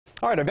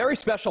All right, a very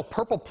special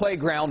purple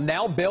playground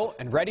now built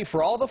and ready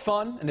for all the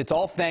fun, and it's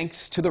all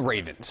thanks to the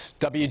Ravens.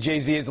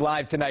 WJZ is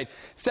live tonight.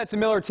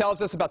 Stetson Miller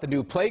tells us about the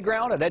new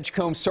playground at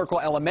Edgecombe Circle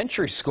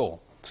Elementary School.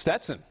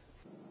 Stetson.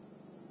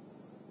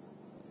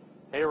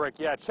 Hey Rick,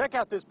 yeah, check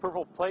out this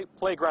purple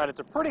playground. It's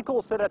a pretty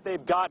cool setup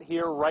they've got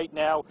here right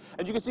now.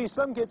 As you can see,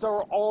 some kids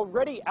are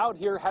already out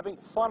here having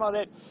fun on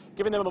it,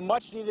 giving them a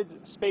much needed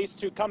space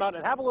to come out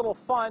and have a little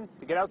fun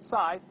to get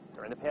outside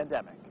during the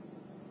pandemic.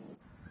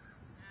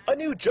 A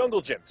new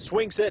jungle gym,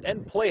 swing set,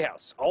 and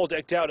playhouse, all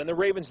decked out, and the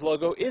Ravens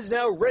logo is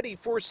now ready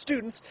for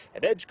students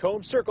at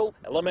Edgecombe Circle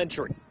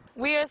Elementary.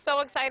 We are so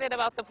excited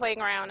about the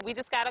playground. We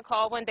just got a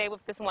call one day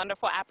with this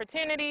wonderful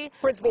opportunity.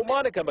 Principal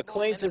Monica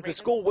McLean says the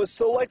school was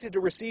selected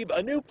to receive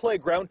a new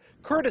playground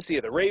courtesy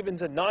of the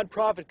Ravens and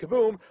nonprofit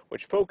Kaboom,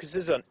 which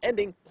focuses on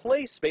ending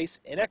play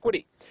space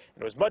inequity.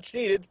 And it was much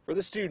needed for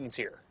the students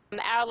here.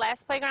 Our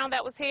last playground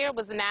that was here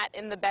was not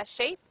in the best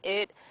shape.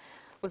 It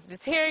was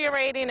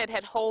deteriorating. It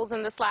had holes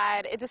in the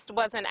slide. It just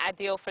wasn't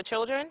ideal for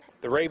children.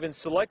 The Ravens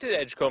selected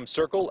Edgecombe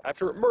Circle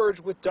after it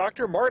merged with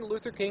Dr. Martin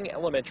Luther King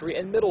Elementary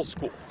and Middle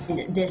School.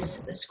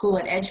 This school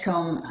at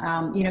Edgecombe,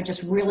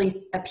 just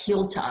really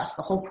appealed to us.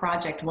 The whole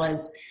project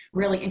was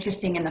really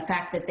interesting in the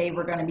fact that they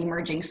were going to be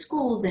merging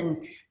schools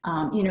and,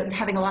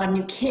 having a lot of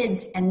new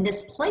kids. And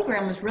this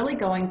playground was really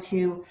going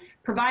to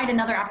provide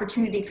another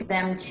opportunity for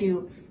them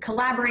to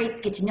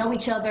collaborate, get to know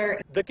each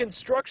other. The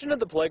construction of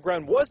the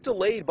playground was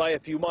delayed by a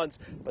few months,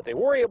 but they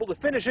were able to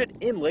finish it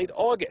in late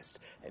August.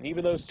 And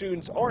even though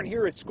students aren't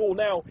here at school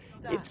now,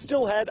 it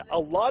still had a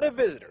lot of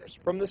visitors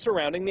from the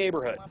surrounding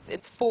neighborhood.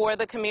 It's for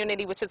the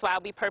community, which is why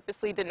we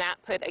purposely did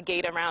not put a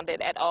gate around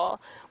it at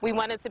all. We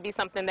want it to be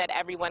something that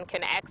everyone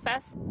can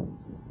access.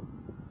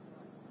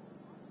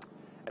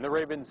 And the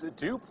Ravens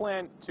do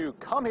plan to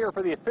come here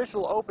for the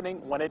official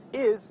opening when it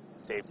is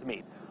safe to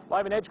meet.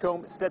 Live in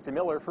Edgecombe, Stetson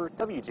Miller for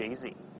WJZ.